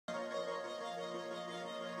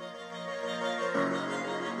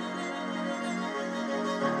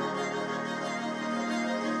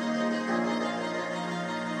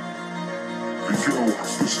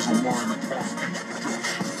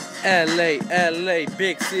LA, LA,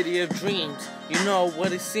 big city of dreams. You know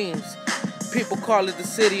what it seems. People call it the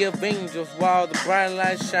city of angels while the bright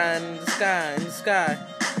lights shine in the sky, in the sky.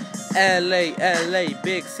 LA, LA,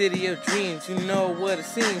 big city of dreams. You know what it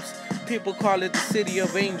seems. People call it the city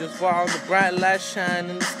of angels while the bright lights shine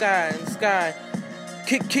in the sky, in the sky.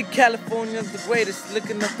 Kick California's the greatest,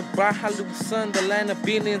 looking at the bright Hollywood sun, the land of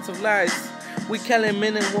billions of lives. We Cali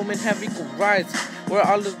men and women have equal rights. We're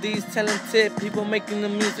all of these talented people making the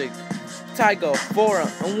music. Tyga, Bora,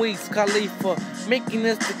 and Wiz Khalifa making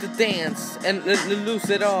us to dance and lose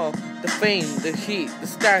it all. The fame, the heat, the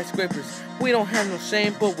skyscrapers. We don't have no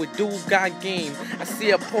shame, but we do got game. I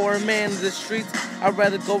see a poor man in the streets, I'd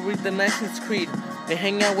rather go read the Nation's Creed and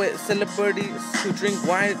hang out with celebrities who drink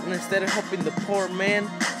wine instead of helping the poor man.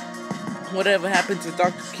 Whatever happened to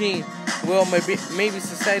Dr. King? Well, maybe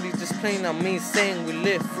society's just playing on me, saying we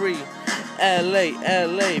live free. LA,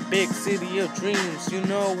 LA, big city of dreams. You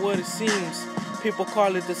know what it seems. People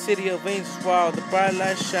call it the city of angels while the bright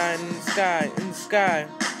lights shine in the sky, in the sky.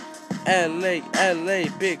 LA, LA,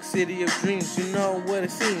 big city of dreams. You know what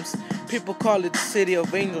it seems. People call it the city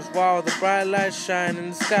of angels while the bright lights shine in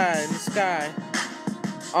the sky, in the sky.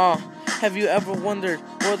 Have you ever wondered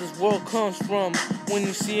where this world comes from when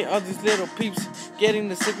you see all these little peeps getting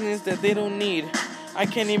the sickness that they don't need? I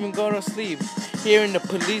can't even go to sleep, hearing the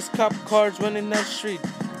police cop cars running down the street,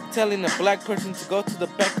 telling a black person to go to the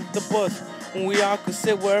back of the bus when we all could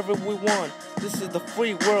sit wherever we want. This is the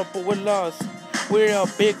free world, but we're lost. We're a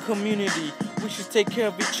big community. We should take care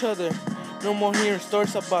of each other. No more hearing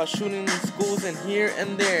stories about shooting in schools and here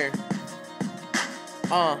and there.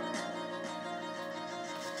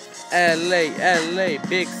 LA, LA,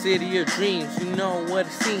 big city of dreams. You know what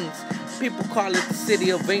it seems. People call it the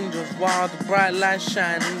city of angels while the bright lights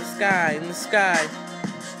shine in the sky, in the sky.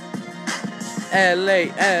 LA,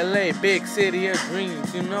 LA, big city of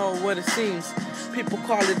dreams. You know what it seems. People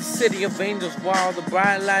call it the city of angels while the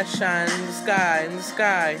bright lights shine in the sky, in the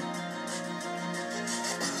sky.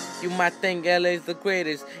 You might think LA is the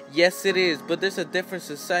greatest. Yes, it is, but there's a different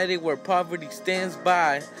society where poverty stands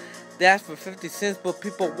by. They ask for 50 cents, but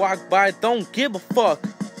people walk by, don't give a fuck.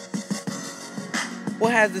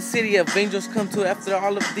 What has the city of angels come to after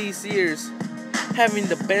all of these years? Having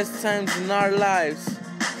the best times in our lives.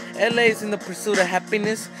 LA is in the pursuit of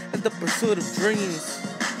happiness, and the pursuit of dreams.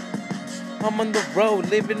 I'm on the road,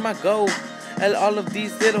 living my goal, and all of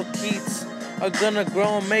these little kids are gonna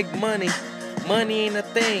grow and make money. Money ain't a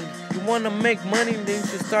thing. You wanna make money, then you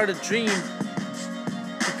should start a dream.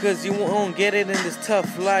 Because you won't get it in this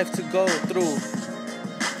tough life to go through.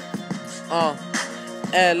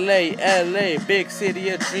 LA, LA, big city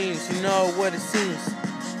of dreams. You know what it seems.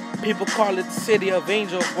 People call it the city of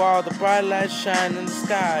angels while the bright lights shine in the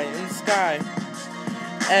sky, in the sky.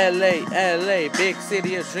 LA, LA, big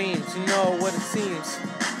city of dreams. You know what it seems.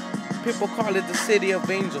 People call it the city of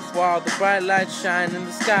angels while the bright lights shine in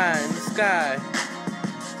the sky, in the sky.